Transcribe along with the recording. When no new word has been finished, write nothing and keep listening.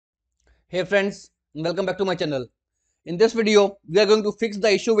Hey friends, welcome back to my channel. In this video, we are going to fix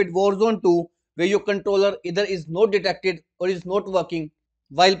the issue with Warzone 2 where your controller either is not detected or is not working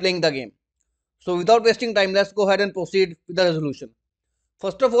while playing the game. So without wasting time, let's go ahead and proceed with the resolution.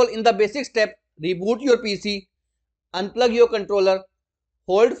 First of all, in the basic step, reboot your PC, unplug your controller,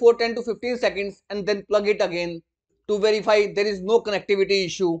 hold for 10 to 15 seconds and then plug it again to verify there is no connectivity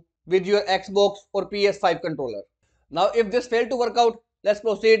issue with your Xbox or PS5 controller. Now if this failed to work out, let's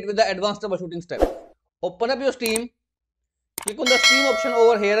proceed with the advanced troubleshooting step. Open up your Steam, click on the Steam option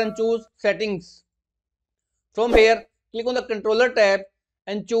over here and choose Settings. From here, click on the Controller tab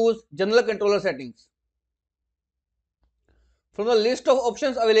and choose General Controller Settings. From the list of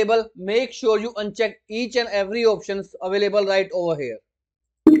options available, make sure you uncheck each and every options available right over here.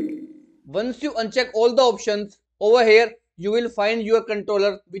 Once you uncheck all the options, over here you will find your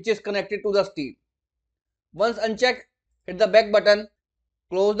controller which is connected to the Steam. Once unchecked, hit the back button,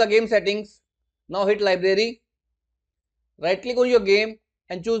 close the game settings. Now hit library, right click on your game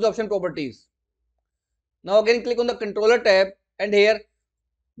and choose the option properties. Now again click on the controller tab and here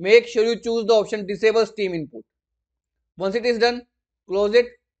make sure you choose the option disable Steam input. Once it is done, close it.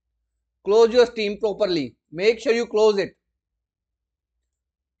 Close your Steam properly. Make sure you close it.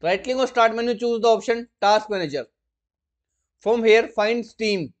 Right click on start menu, choose the option task manager. From here find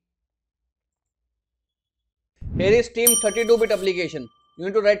Steam. Here is Steam 32-bit application. You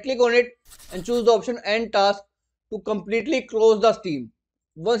need to right click on it and choose the option end task to completely close the Steam.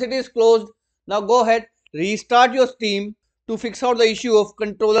 Once it is closed, now go ahead, restart your Steam to fix out the issue of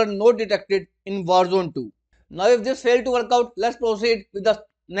controller not detected in Warzone 2. Now if this failed to work out, let's proceed with the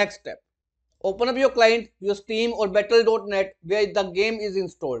next step. Open up your client, your Steam or battle.net where the game is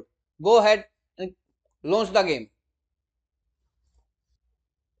installed. Go ahead and launch the game.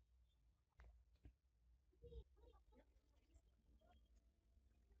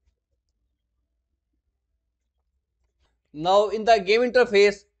 Now in the game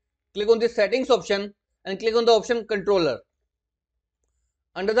interface, click on the settings option and click on the option controller.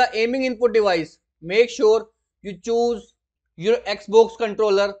 Under the aiming input device, make sure you choose your Xbox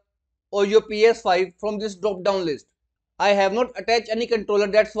controller or your PS5 from this drop down list. I have not attached any controller,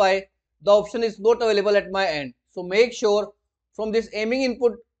 that's why the option is not available at my end. So make sure from this aiming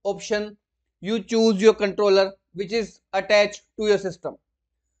input option you choose your controller which is attached to your system.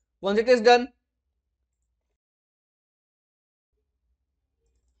 Once it is done,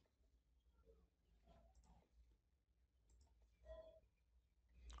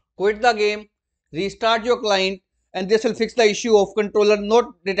 quit the game, restart your client and this will fix the issue of controller not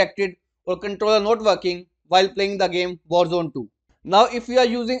detected or controller not working while playing the game Warzone 2. Now if you are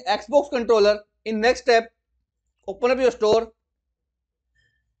using Xbox controller, in next step, open up your store.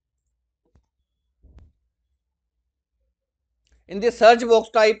 In the search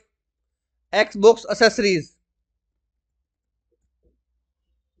box type Xbox accessories.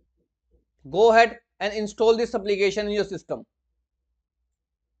 Go ahead and install this application in your system.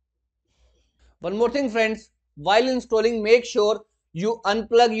 One more thing friends, while installing make sure you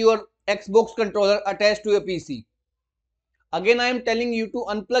unplug your Xbox controller attached to your PC. Again I am telling you to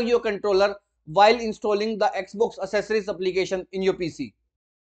unplug your controller while installing the Xbox accessories application in your PC.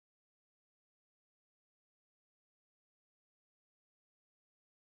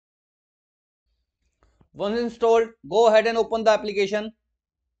 Once installed, go ahead and open the application.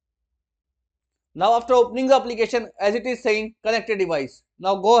 Now after opening the application, as it is saying connected device,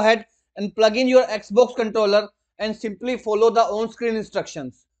 now go ahead and plug in your Xbox controller and simply follow the on-screen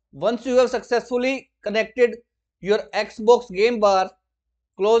instructions. Once you have successfully connected your Xbox game bar,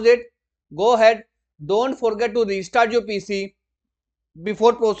 close it, go ahead, don't forget to restart your PC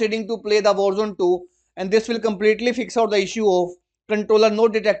before proceeding to play the Warzone 2 and this will completely fix out the issue of controller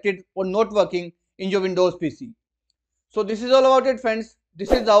not detected or not working in your Windows PC. So this is all about it friends. This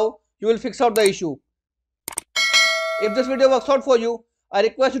is how you will fix out the issue. If this video works out for you, I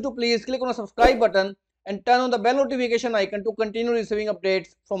request you to please click on the subscribe button and turn on the bell notification icon to continue receiving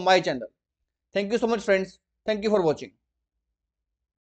updates from my channel. Thank you so much friends. Thank you for watching.